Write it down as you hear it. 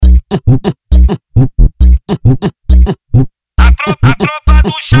A tropa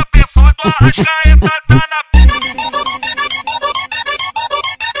do chapéu do Arrascaeta tá na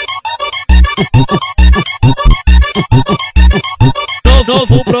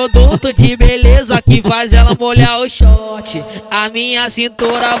Novo produto de beleza que faz ela molhar o short. A minha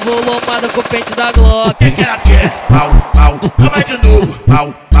cintura volumada com o pente da Glock. Que ela quer? Pau, pau, calma de novo.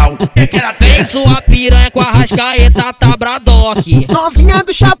 Pau, pau, que ela quer? Vem sua piranha com a Arrascaeta, tá bradock. Novinha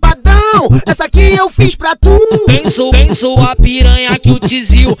do Chapadão, essa aqui eu fiz pra tu. Vem sua piranha que o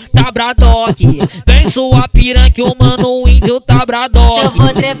tizil tá bradock. Vem sua piranha que o mano índio tá bradock. Eu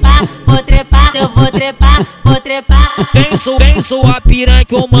vou trepar, eu vou trepar, vou trepar. Vem sua piranha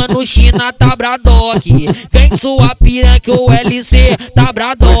que o mano China tá bradock. Vem sua piranha que o LC tá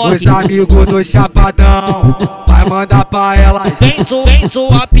bradock. Os amigos do Chapadão vai mandar pra elas. Vem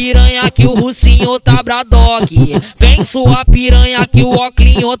sua piranha que o Russinho tá bradock. Vem sua piranha que o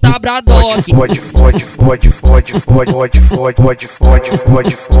Oclinho tá bradock. Fode, fode, fode, fode, fode, fode, fode, fode, fode,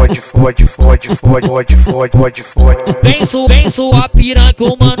 fode, fode, fode, fode, fode, fode, fode. Vem sua piranha que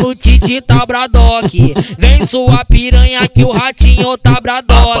o mano Titi tá bradock. Vem sua piranha que o Ratinho tá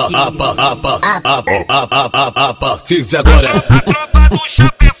bradock. A tropa do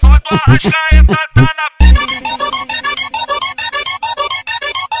chapéu do Arrascaeta tá na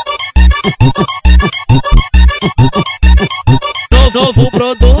Novo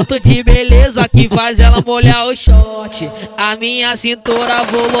produto de beleza que faz ela molhar o short. A minha cintura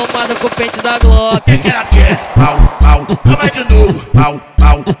volumada com o pente da Glock. Que ela quer? Pau, pau, calma de novo. Pau,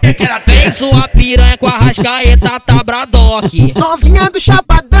 pau, que ela quer? Vem sua piranha com a Arrascaeta, tá bradock. Novinha do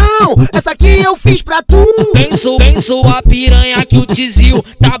Chapadão, essa aqui eu fiz pra tu. Vem sua piranha que o tizil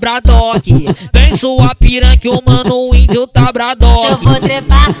tá bradock. Vem sua piranha que o mano índio tá Eu bradock. vou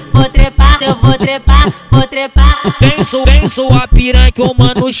trepar, eu vou trepar, vou trepar. Vem sua piranha que o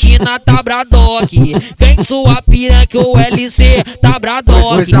mano China tá bradock. Vem sua piranha que o LC tá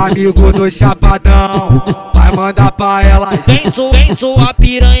bradock. Os amigos do Chapadão vai mandar pra elas. Vem sua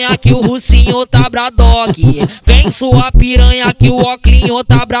piranha que o Russinho tá bradock. Vem sua piranha que o Oclinho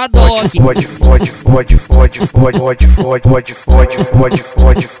tá bradock. Fode, fode, fode, fode, fode, fode, fode, fode, fode,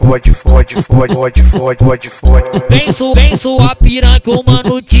 fode, fode, fode, fode, fode, fode, fode. Vem sua piranha que o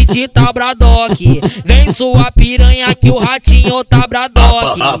mano Titi tá bradock. Vem sua piranha que o Ratinho tá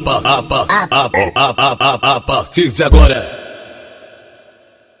bradock. A partir de agora